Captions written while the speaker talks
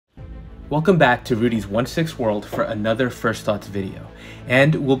Welcome back to Rudy's 1/6 World for another First Thoughts video.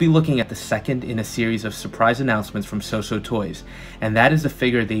 And we'll be looking at the second in a series of surprise announcements from SooSoo Toys, and that is the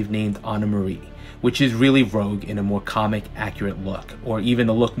figure they've named Anna Marie, which is really Rogue in a more comic accurate look, or even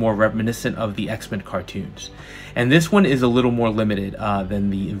a look more reminiscent of the X-Men cartoons. And this one is a little more limited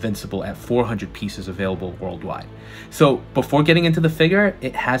than the Invincible at 400 pieces available worldwide. So before getting into the figure,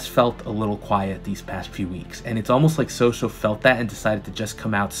 it has felt a little quiet these past few weeks, and it's almost like SooSoo felt that and decided to just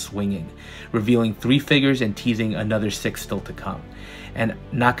come out swinging, revealing 3 figures and teasing another 6 still to come. And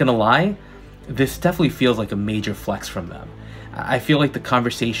not gonna lie, this definitely feels like a major flex from them. I feel like the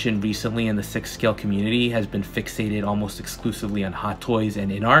conversation recently in the 6 scale community has been fixated almost exclusively on Hot Toys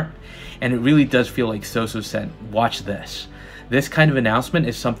and in art, and it really does feel like SooSoo said, watch this. This kind of announcement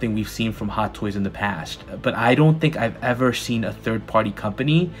is something we've seen from Hot Toys in the past, but I don't think I've ever seen a third-party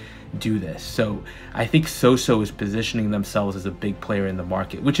company do this. So I think SooSoo is positioning themselves as a big player in the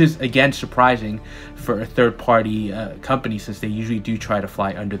market, which is again surprising for a third-party company, since they usually do try to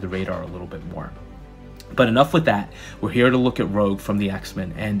fly under the radar a little bit more. But enough with that. We're here to look at Rogue from the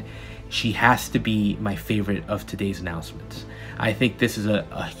X-Men, and she has to be my favorite of today's announcements. I think this is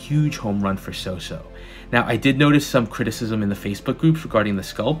a huge home run for SooSoo. Now, I did notice some criticism in the Facebook groups regarding the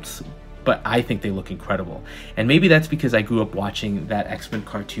sculpts, but I think they look incredible. And maybe that's because I grew up watching that X-Men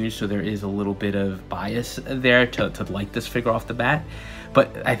cartoon, so there is a little bit of bias there to like this figure off the bat.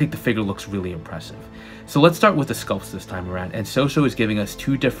 But I think the figure looks really impressive. So let's start with the sculpts this time around. And SooSoo is giving us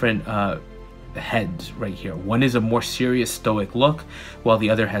 2 different heads right here. One is a more serious stoic look, while the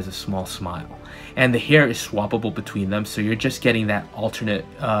other has a small smile. And the hair is swappable between them, so you're just getting that alternate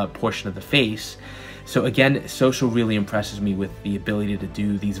portion of the face. So again, SooSoo really impresses me with the ability to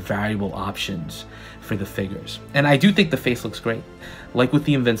do these variable options for the figures. And I do think the face looks great. Like with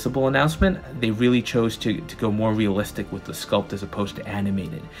the Invincible announcement, they really chose to go more realistic with the sculpt as opposed to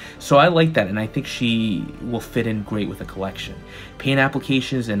animated. So I like that, and I think she will fit in great with the collection. Paint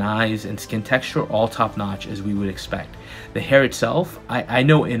applications and eyes and skin texture all top notch as we would expect. The hair itself, I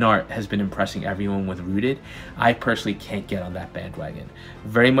know in art has been impressing everyone with Rooted. I personally can't get on that bandwagon.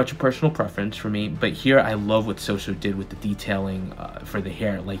 Very much a personal preference for me, but here I love what SooSoo did with the detailing for the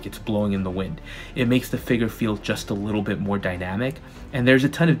hair, like it's blowing in the wind. It makes the figure feel just a little bit more dynamic, and there's a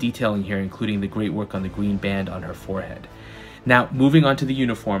ton of detailing here, including the great work on the green band on her forehead. Now, moving on to the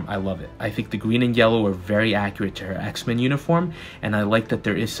uniform, I love it. I think the green and yellow are very accurate to her X-Men uniform, and I like that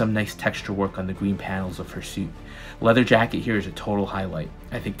there is some nice texture work on the green panels of her suit. Leather jacket here is a total highlight.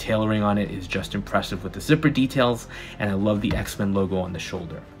 I think tailoring on it is just impressive with the zipper details, and I love the X-Men logo on the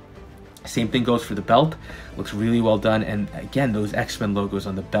shoulder. Same thing goes for the belt. Looks really well done, and again, those X-Men logos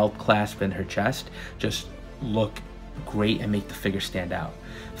on the belt clasp and her chest just look great and make the figure stand out.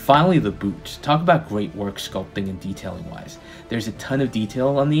 Finally, the boots. Talk about great work sculpting and detailing wise. There's a ton of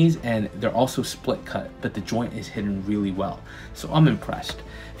detail on these, and they're also split cut, but the joint is hidden really well. So I'm impressed.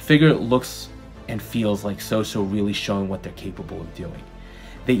 Figure looks and feels like SooSoo really showing what they're capable of doing.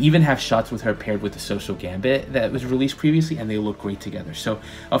 They even have shots with her paired with the SooSoo Gambit that was released previously, and they look great together. So,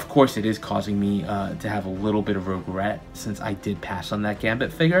 of course, it is causing me to have a little bit of regret, since I did pass on that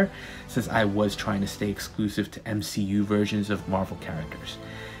Gambit figure, since I was trying to stay exclusive to MCU versions of Marvel characters.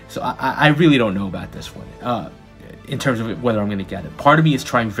 So I really don't know about this one, in terms of whether I'm going to get it. Part of me is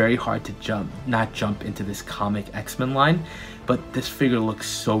trying very hard to not jump into this comic X-Men line, but this figure looks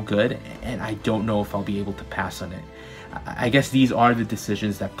so good, and I don't know if I'll be able to pass on it. I guess these are the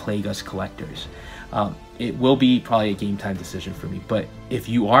decisions that plague us collectors. It will be probably a game time decision for me, but if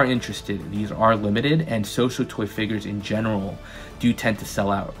you are interested, these are limited, and SooSoo toy figures in general do tend to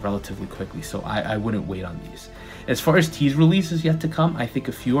sell out relatively quickly, so I wouldn't wait on these. As far as tease releases yet to come, I think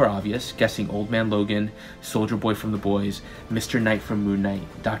a few are obvious, guessing Old Man Logan, Soldier Boy from The Boys, Mr. Knight from Moon Knight,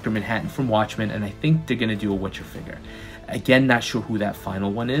 Dr. Manhattan from Watchmen, and I think they're going to do a Witcher figure. Again, not sure who that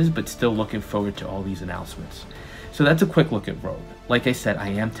final one is, but still looking forward to all these announcements. So that's a quick look at Rogue. Like I said, I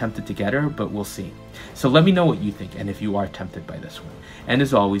am tempted to get her, but we'll see. So let me know what you think, and if you are tempted by this one. And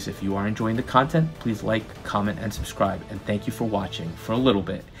as always, if you are enjoying the content, please like, comment, and subscribe. And thank you for watching for a little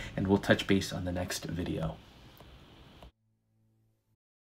bit, and we'll touch base on the next video.